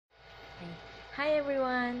Okay. Hi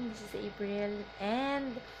everyone, this is April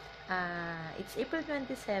and it's April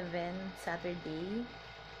 27, Saturday.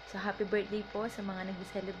 So happy birthday po sa mga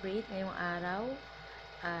nag-celebrate ngayong araw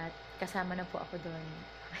at kasama na po ako doon.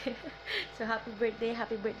 So happy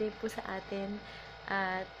birthday po sa atin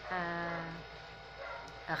at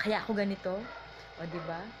kaya ako ganito, o di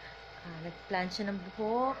ba? Nag-plan siya ng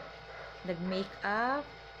buhok, nag-makeup,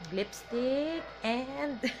 lipstick,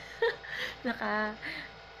 and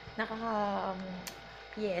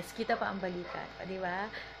yes, kita pa ang balikat, di ba?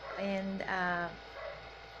 And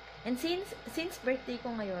since birthday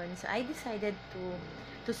ko ngayon, so I decided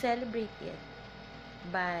to celebrate it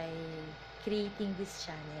by creating this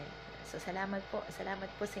channel. So salamat po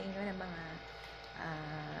sa inyo ng mga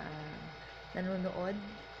nanonood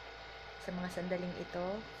sa mga sandaling ito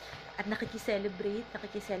at nakikicelebrate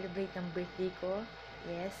ng birthday ko.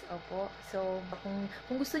 Yes, opo. So,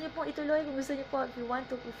 kung gusto niyo pong ituloy, kung gusto niyo po, if you want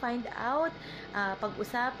to find out,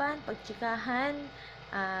 pag-usapan, pagtsikahan,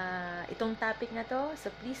 itong topic na to, so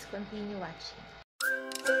please continue watching.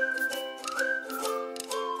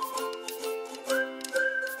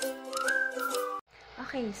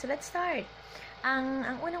 Okay, so let's start.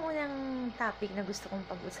 Ang unang-unang topic na gusto kong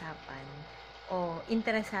pag-usapan, o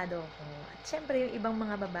interesado ako, at syempre yung ibang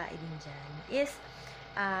mga babae din dyan, is,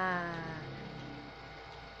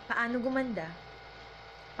 paano gumanda?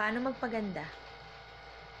 Paano magpaganda?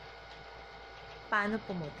 Paano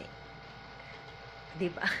pumuti?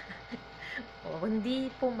 Diba? O,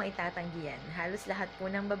 hindi po maitatanggi yan. Halos lahat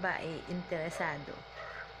po ng babae interesado.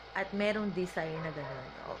 At merong desire na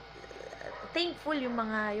gano'n. O, thankful yung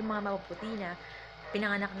mga mapuputi na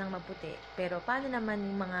pinanganak ng maputi. Pero paano naman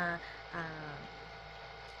yung mga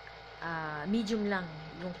medium lang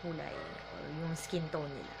yung kulay o yung skin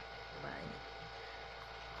tone nila? Diba?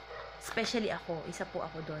 Especially ako, isa po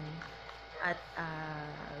ako doon. At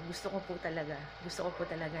gusto ko po talaga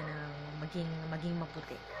ng maging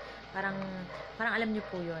maputi. Parang alam niyo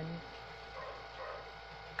po 'yon.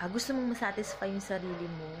 Gusto mong ma-satisfy yung sarili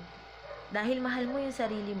mo. Dahil mahal mo yung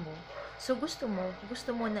sarili mo, so gusto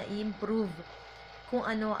mo na i-improve kung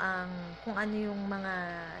ano yung mga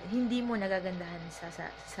hindi mo nagagandahan sa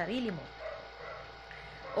sarili mo.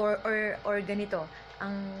 Or ganito,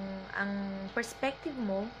 ang perspective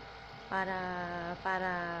mo para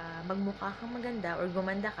magmukha kang maganda or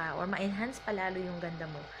gumanda ka or ma-enhance palalo yung ganda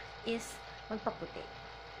mo is magpaputi.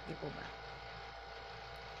 Di po ba?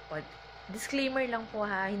 O, disclaimer lang po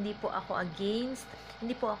ha, hindi po ako against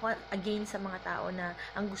sa mga tao na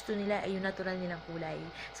ang gusto nila ay yung natural nilang kulay.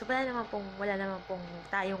 So wala naman pong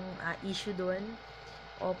tayong issue doon.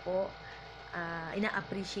 Opo,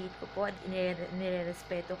 ina-appreciate ko po at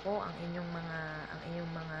inirerespeto ko ang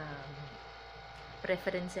inyong mga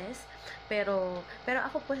preferences. Pero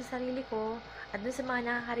ako po sa sarili ko at dun sa mga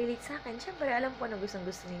nakaka-relate sa akin, syempre alam ko na gusto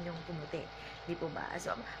ninyong pumuti. Di po ba?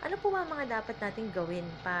 So, ano po ba mga dapat nating gawin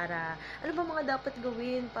para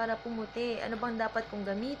pumuti? Ano bang dapat kong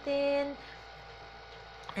gamitin?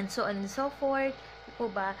 And so on and so forth. Di po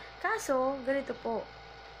ba? Kaso, ganito po.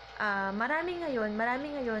 Marami ngayon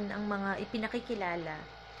ang mga ipinakikilala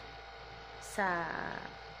sa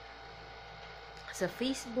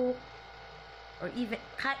Facebook or even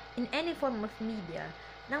in any form of media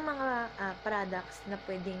ng mga products na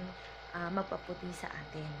pwedeng magpaputi sa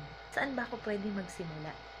atin. Saan ba ako pwedeng magsimula?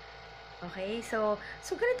 Okay? So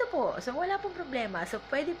ganito po. So, wala pong problema. So,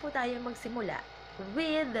 pwede po tayo magsimula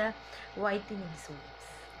with whitening soaps.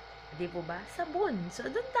 Di po ba? Sabon. So,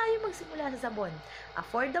 doon tayo magsimula sa sabon.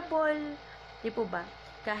 Affordable. Di po ba?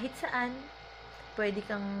 Kahit saan, pwede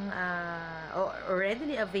kang or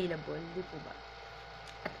readily available. Di po ba?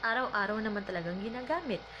 At araw-araw naman talagang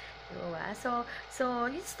ginagamit. Diba? So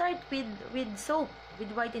you start with soap,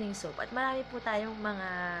 with whitening soap. At marami po tayong mga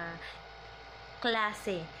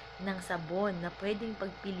klase ng sabon na pwedeng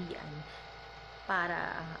pagpilian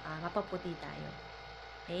para mapaputi tayo.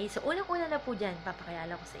 Okay? So, unang-una na po dyan,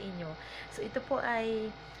 papakilala ko sa inyo. So, ito po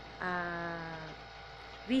ay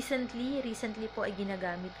recently po ay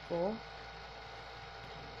ginagamit ko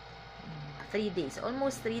 3 days.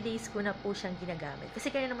 Almost 3 days ko na po siyang ginagamit.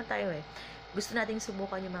 Kasi kaya naman tayo gusto nating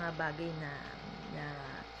subukan yung mga bagay na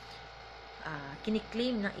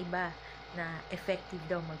kiniklaim ng iba na effective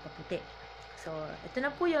daw magpaputi. So, ito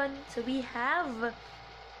na po yun. So, we have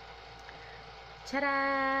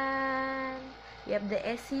charan! We have the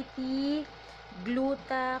SCT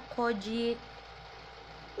GLUTA KOJIC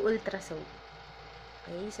Ultra Soap.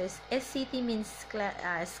 Okay? So, SCT means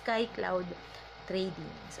Sky Cloud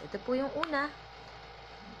Trading. So, ito po yung una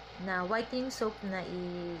na whitening soap na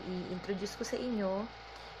i-introduce ko sa inyo.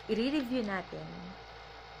 I-review natin.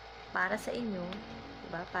 para sa inyo,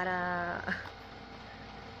 diba? Para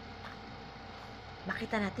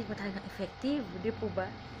makita natin kung talagang effective, di po ba?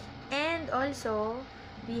 And also,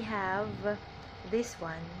 we have this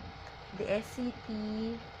one, the SCT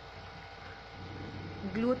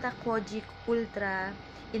GLUTA KOJIC Ultra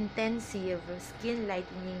Intensive Skin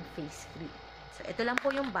Lightening Face Cream. So, ito lang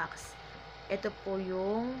po yung box. Ito po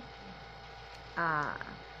yung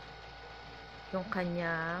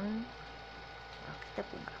kanyang kita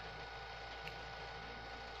po ba?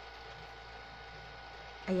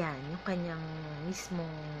 Ayan, yung kanyang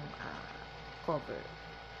mismong cover.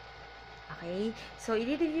 Okay? So,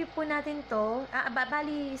 i-review po natin to.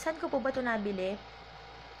 Bali, saan ko po ba to nabili?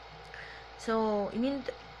 So,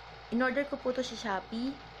 in-order ko po to sa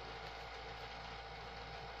Shopee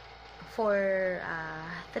for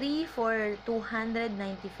 3 for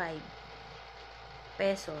 295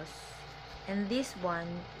 pesos. And this one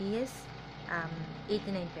is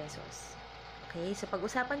 89 pesos. Okay? So,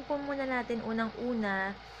 pag-usapan po muna natin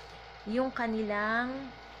unang-una yung kanilang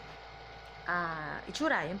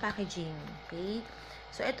itsura, yung packaging. Okay?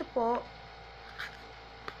 So, ito po,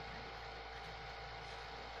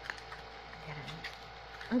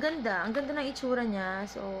 ang ganda ng itsura niya.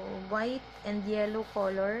 So, white and yellow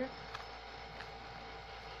color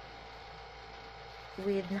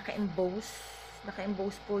with naka-emboss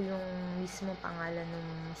po yung mismo pangalan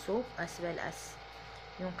ng soap as well as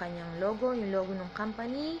yung kanyang logo, yung logo ng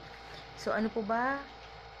company. So, ano po ba?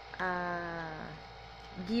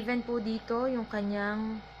 Given po dito yung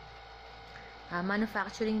kanyang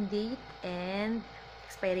manufacturing date and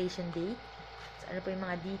expiration date. So, ano po yung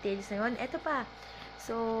mga details na yun? Ito pa.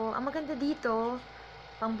 So, ang maganda dito,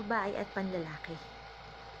 pang babae at panlalaki.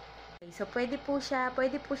 Okay, so, pwede po siya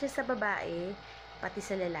sa babae, pati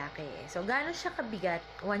sa lalaki. So, gaano siya kabigat?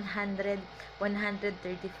 135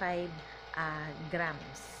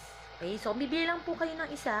 grams. Okay, so, bibili lang po kayo ng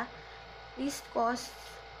isa. List cost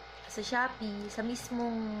sa Shopee, sa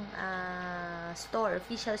mismong store,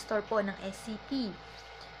 official store po ng SCT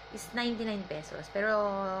is 99 pesos.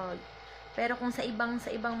 Pero kung sa ibang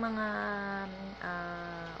mga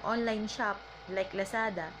online shop like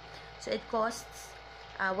Lazada, so it costs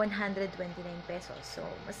 129 pesos. So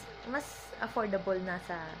mas affordable na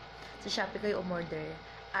sa Shopee kayo umorder.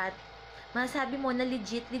 At masasabi mo na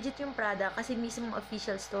legit yung product kasi mismo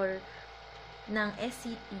official store ng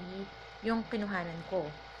SCT yung kinuhanan ko.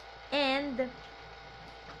 And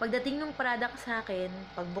pagdating ng product sa akin,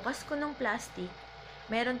 pagbukas ko ng plastic,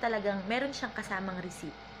 meron siyang kasamang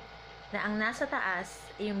receipt na ang nasa taas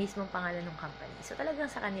ay yung mismong pangalan ng company. So, talagang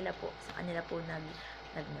sa kanila po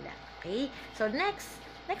nagmula. Okay? So, next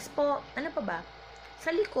po, ano pa ba?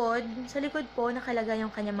 Sa likod po nakalagay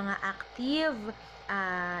yung kanyang mga active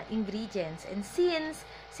ingredients. And since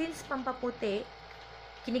pampaputi,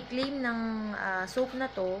 kiniklaim ng soap na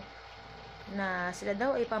to na sila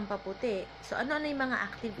daw ay pampaputi. So, ano yung mga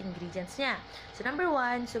active ingredients niya? So, number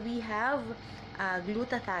 1, so we have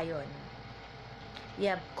glutathione. We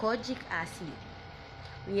have kojic acid.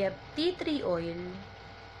 We have tea tree oil,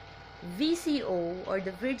 VCO or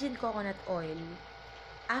the virgin coconut oil,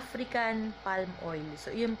 African palm oil. So,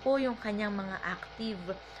 yun po yung kanyang mga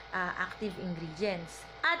active ingredients.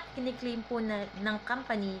 At kiniklaim po ng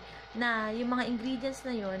company na yung mga ingredients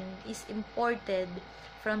na yun is imported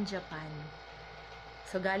from Japan.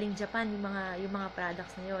 So, galing Japan yung mga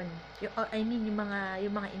products na yun.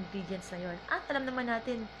 Yung mga ingredients na yun. At alam naman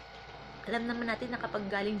natin na kapag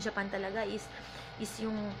galing Japan talaga is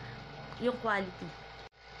yung quality.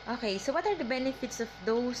 Okay, so what are the benefits of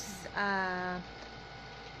those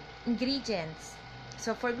ingredients?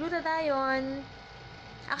 So, for glutathione,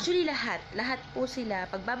 actually lahat po sila,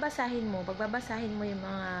 pagbabasahin mo yung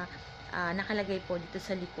mga nakalagay po dito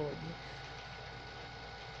sa likod.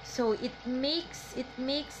 So, it makes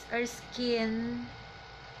our skin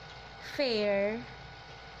fair,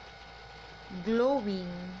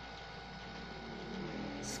 glowing,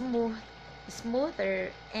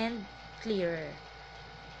 smoother, and clearer.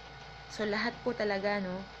 So, lahat po talaga,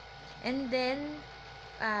 no? And then,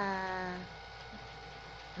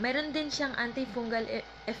 meron din siyang antifungal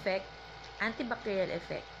effect, antibacterial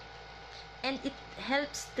effect. And it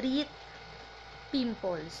helps treat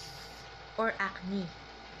pimples or acne.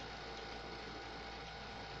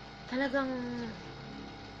 Talagang,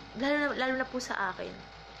 lalo na po sa akin.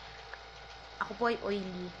 Ako po ay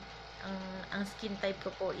oily. Ang skin type ko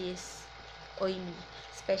po is oily,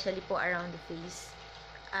 especially po around the face.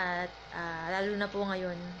 At lalo na po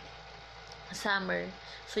ngayon summer.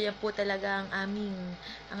 So yan po talaga ang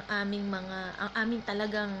aming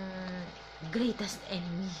talagang greatest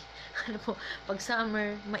enemy. Ano po, pag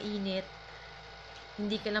summer mainit,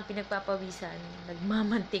 hindi ka lang pinagpapawisan,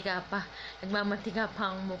 nagmamantika pa. Nagmamantika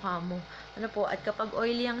pa ang mukha mo. Ano po, at kapag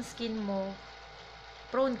oily ang skin mo,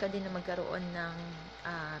 prone ka din na magkaroon ng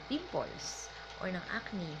pimples or ng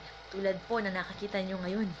acne. Tulad po na nakakita nyo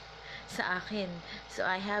ngayon sa akin. So,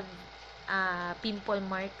 I have pimple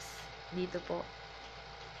marks dito po.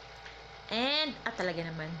 And, talaga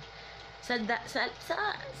naman, sa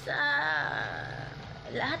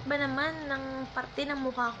lahat ba naman ng parte ng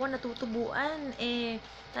mukha ko natutubuan,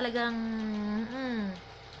 talagang,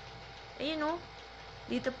 ayun o,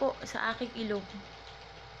 dito po, sa aking ilong.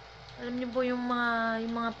 Alam niyo po yung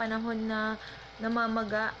mga panahon na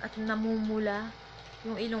namamaga at namumula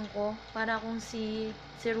yung ilong ko, para akong si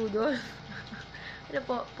Rudolph. Ano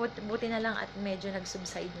po, buti na lang at medyo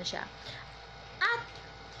nag-subside na siya.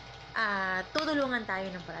 At tutulungan tayo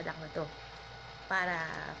ng product na to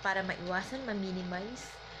para maiwasan,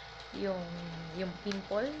 ma-minimize yung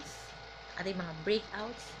pimples at yung mga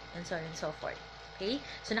breakouts and so on and so forth. Okay?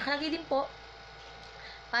 So, nakalagay din po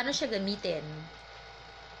paano siya gamitin.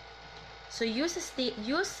 So, use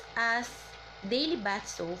as daily bath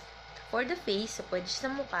soap for the face, so pwede siya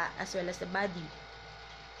sa mukha as well as the body.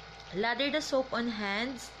 Lather the soap on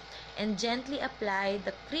hands and gently apply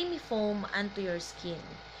the creamy foam onto your skin.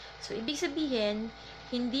 So, ibig sabihin,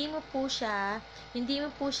 hindi mo po siya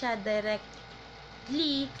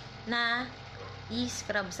directly na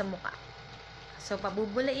i-scrub sa mukha. So,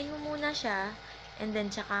 pabubulain mo muna siya and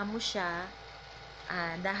then tsaka mo siya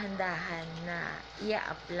dahan-dahan na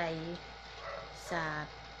i-apply sa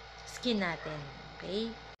skin natin.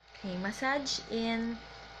 Okay? Okay, massage in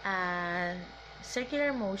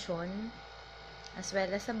circular motion as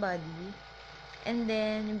well as sa body. And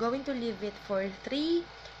then, you're going to leave it for 3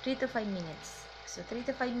 to 5 minutes. So, 3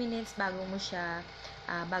 to 5 minutes bago mo siya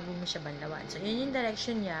banlawan. So, yun yung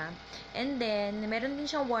direction niya. And then, meron din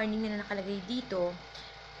siyang warning na nakalagay dito.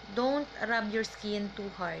 Don't rub your skin too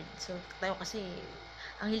hard. So, tayo kasi,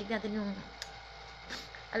 ang hilig natin yung,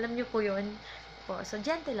 alam niyo po yun. So,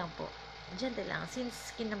 gentle lang po. Gentle lang.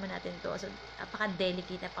 Since skin naman natin to, so,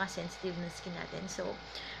 napaka-delicate, napaka-sensitive na skin natin. So,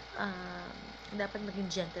 dapat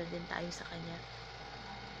maging gentle din tayo sa kanya.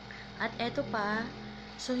 At eto pa,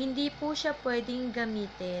 so hindi po siya pwedeng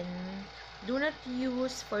gamitin. Do not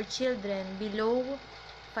use for children below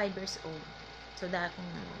 5 years old. So, kung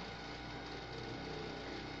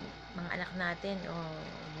mga anak natin o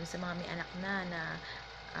sa mga may anak na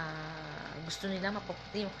gusto nila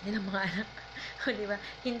mapaputi yung kanilang mga anak. O, di ba?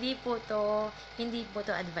 Hindi po to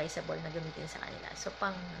advisable na gamitin sa kanila. So,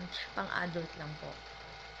 pang adult lang po.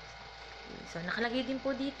 Okay. So, nakalagay din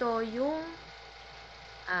po dito yung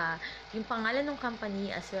pangalan ng company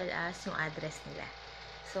as well as yung address nila.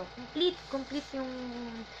 So, complete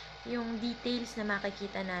yung details na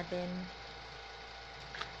makikita natin.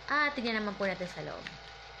 Tignan naman po natin sa loob.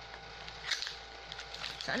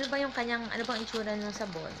 So, ano bang itsura ng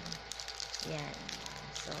sabon? Yan.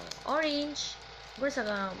 So, orange, siguro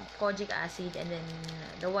sa kojic acid, and then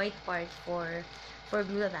the white part for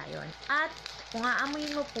glutathione. At, kung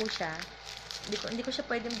aamuyin mo po siya, hindi ko siya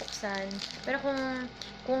pwedeng buksan. Pero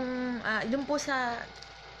kung doon po sa,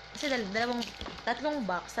 kasi tatlong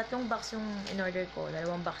box yung in-order ko. 2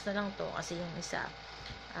 box na lang to kasi yung isa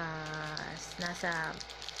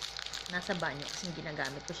nasa banyo kasi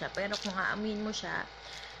ginagamit ko siya. Pero kung aamuyin mo siya,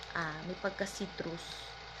 may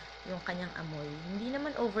pagka-citrus yung kanyang amoy. Hindi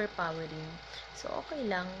naman overpowering. So, okay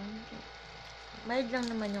lang. Mild lang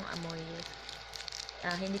naman yung amoy.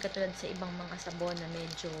 Hindi katulad sa ibang mga sabon na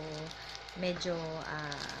medyo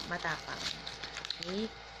matapang.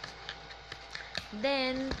 Okay?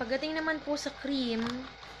 Then, pagdating naman po sa cream,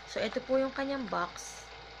 so, ito po yung kanyang box.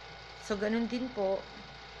 So, ganun din po.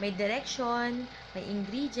 May direction, may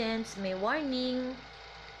ingredients, may warning,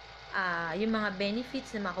 yung mga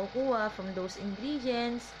benefits na makukuha from those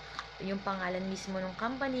ingredients, yung pangalan mismo ng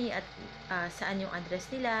company at saan yung address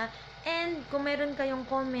nila. And kung meron kayong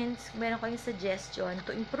comments, meron kayong suggestion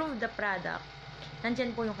to improve the product,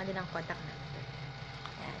 nandyan po yung kanilang contact number.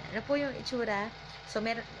 Yan. Ano po yung itsura? So,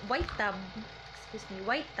 meron white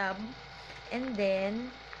tub, and then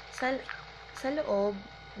sa loob,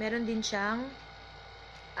 meron din siyang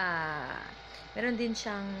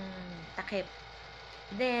takip.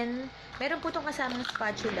 Then, meron po itong kasamang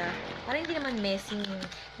spatula para hindi naman messing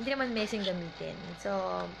gamitin.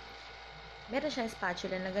 So, meron siyang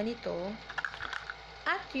spatula na ganito.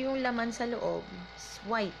 At yung laman sa loob is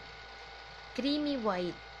white. Creamy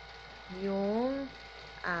white. Yung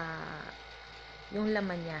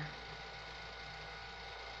laman niya.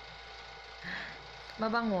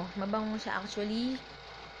 Mabango siya actually.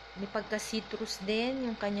 May pagka-citrus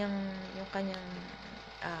din yung kanyang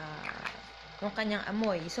yung kanyang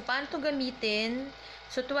amoy. So, paano to gamitin?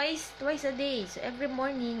 So, twice a day. So, every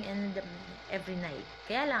morning and every night.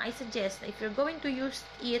 Kaya lang, I suggest, if you're going to use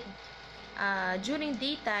it during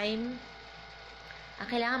daytime,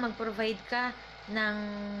 kailangan mag-provide ka ng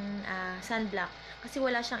sunblock. Kasi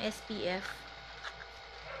wala siyang SPF.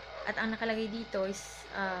 At ang nakalagay dito is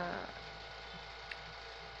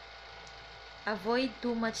avoid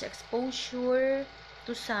too much exposure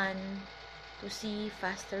to sun to see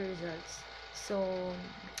faster results. So,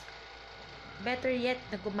 better yet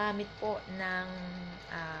na gumamit po ng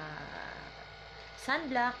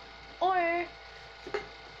sunblock, or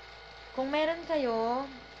kung meron kayo,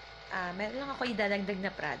 meron lang ako idadagdag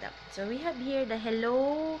na product. So, we have here the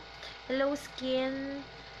Hello Skin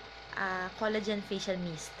Collagen Facial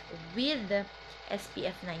Mist with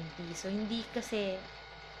SPF 90. So, hindi kasi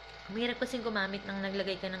mahirap kasing gumamit ng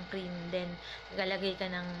naglagay ka ng cream, then maglalagay ka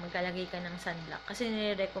ng sunblock. Kasi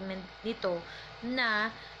nire-recommend dito na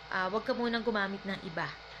wag ka munang gumamit ng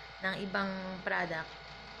ibang product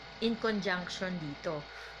in conjunction dito.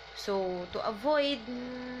 So, to avoid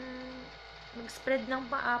mag-spread ng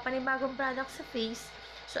panibagong product sa face,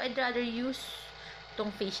 so I'd rather use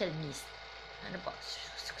tong facial mist. Ano po?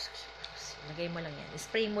 Lagay mo lang yan.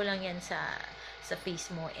 Spray mo lang yan sa face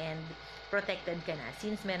mo and protected ka na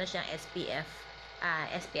since meron siyang SPF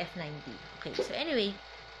 90. Okay, so anyway,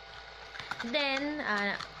 then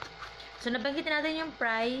so nabanggit natin yung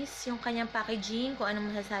price, yung kanyang packaging, kung ano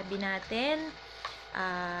masasabi natin.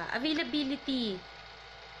 Availability,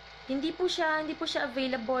 hindi po siya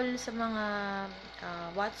available sa mga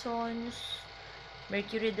Watsons,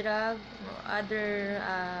 Mercury Drug, other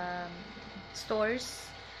stores.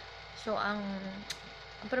 So ang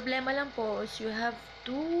problema lang po is you have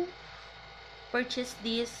to purchase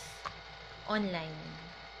this online.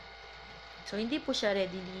 So, hindi po siya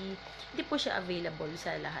available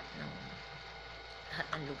sa lahat ng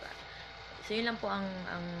lugar. So, yun lang po ang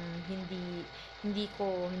hindi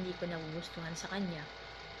ko nagugustuhan sa kanya.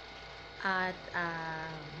 At,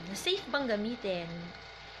 safe bang gamitin?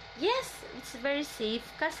 Yes, it's very safe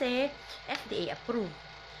kasi FDA approved.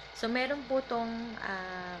 So, meron po tong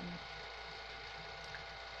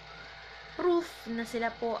proof na sila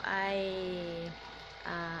po ay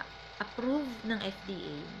approved ng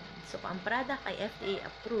FDA. So, ang product ay FDA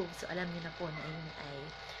approved. So, alam niyo na po na yun ay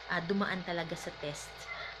dumaan talaga sa test.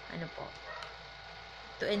 Ano po?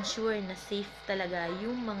 To ensure na safe talaga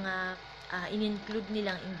yung mga in-include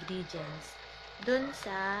nilang ingredients dun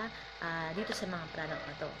sa dito sa mga product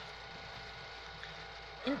na to.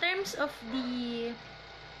 In terms of the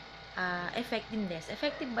effectiveness,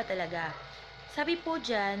 effective ba talaga? Sabi po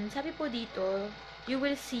dito, you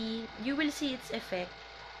will see its effect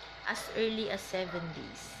as early as 7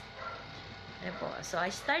 days. Ano po? So, I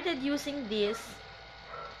started using this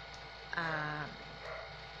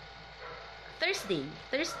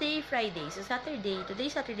Thursday, Friday. So, today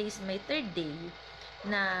Saturday is my 3rd day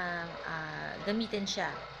na gamitin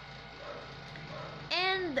siya.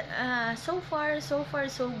 And, so far, so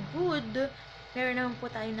good. Meron naman po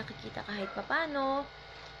tayong nakikita kahit papano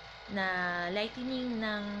na lightening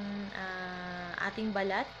ng ating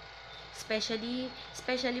balat, especially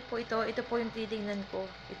po ito po yung titingnan ko,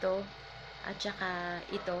 ito at saka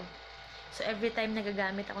ito. So every time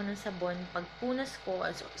nagagamit ako ng sabon, pagpunas ko,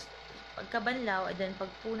 pagkabanlaw, and then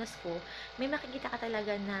pagpunas ko, may makikita ka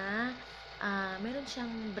talaga na meron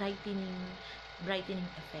siyang brightening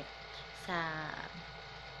effect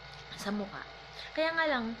sa mukha. Kaya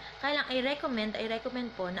lang I recommend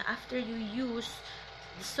po na after you use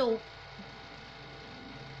the soap,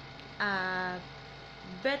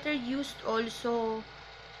 better used also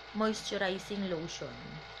moisturizing lotion.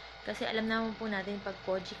 Kasi alam naman po natin pag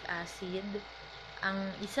kojic acid, ang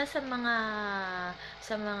isa sa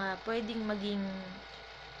mga pwedeng maging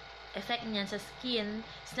effect niyan sa skin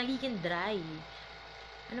is nagiging dry.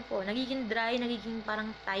 Ano po, nagiging dry, nagiging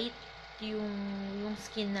parang tight yung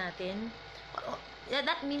skin natin.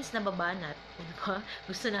 That means nababanat. Diba?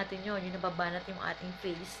 Gusto natin yun, yung nababanat yung ating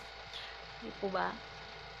face. Di po ba?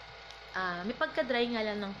 May pagka-dry nga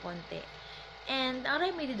lang ng konti. And ang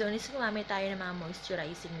remedy doon is gumamit tayo ng mga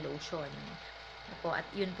moisturizing lotion. Po, at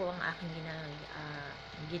yun po ang aking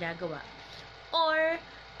ginagawa. Or,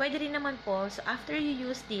 pwede rin naman po, so after you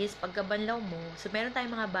use this, pagkabanlaw mo, so meron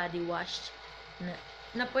tayong mga body wash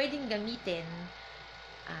na pwedeng gamitin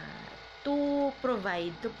to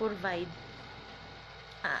provide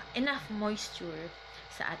enough moisture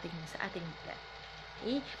sa ating blood.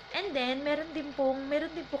 Okay? And then, meron din po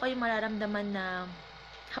kayong mararamdaman na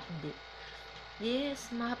hapdi. Yes,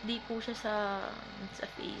 mahapdi po siya sa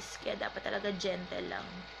face. Kaya dapat talaga gentle lang.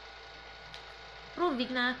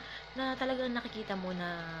 Proving na na talagang nakikita mo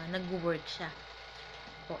na nag-work siya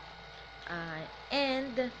po.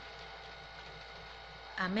 And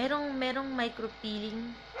merong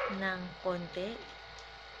micro-peeling ng konti.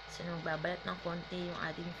 So, magbabalat ng konti yung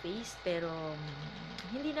ating face, pero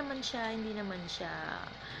hindi naman siya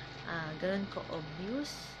ganun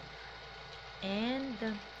ka-obvious. And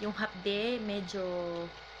yung hapde, medyo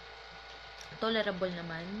tolerable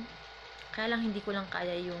naman. Kaya lang hindi ko lang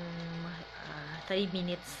kaya yung 3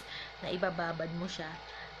 minutes na ibababad mo siya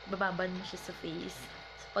sa face.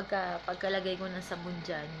 So, pagkalagay ko ng sabon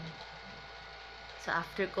dyan, so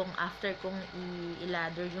after kong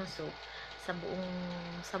i-lather yung soap sa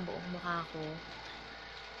buong mukha ko,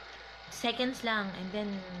 seconds lang, and then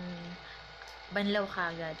banlaw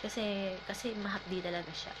kagad kasi mahapdi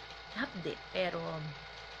talaga siya. Hapdi, pero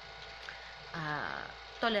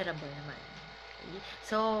tolerable naman. Okay?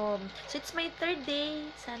 So it's my 3rd day.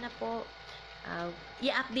 Sana po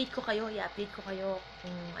i-update ko kayo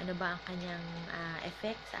kung ano ba ang kanyang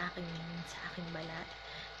effect sa aking balat,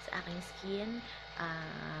 sa aking skin.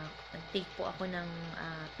 Nag-take po ako ng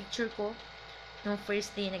picture ko nung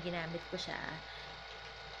first day na ginamit ko siya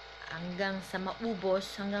hanggang sa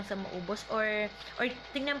maubos or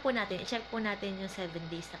tingnan po natin, i-check po natin yung 7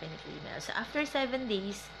 days na kiniklaim. So after 7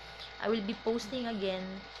 days, I will be posting again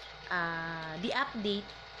the update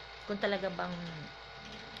kung talaga bang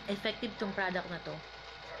effective tong product na to.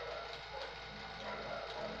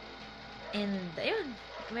 And ayun,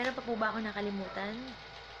 meron pa po ba ako nakalimutan?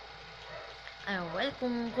 Well,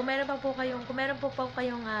 kung meron po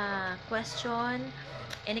kayong question,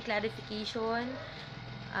 any clarification,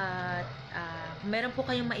 kung meron po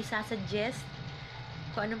kayong maisa-suggest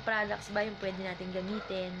kung anong products ba yung pwede natin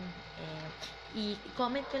gamitin,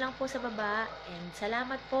 i-comment nyo lang po sa baba. And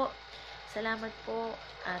salamat po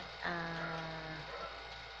at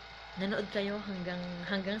nanood kayo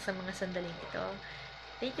hanggang sa mga sandaling ito.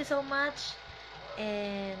 Thank you so much,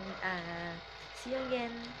 and see you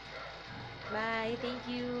again.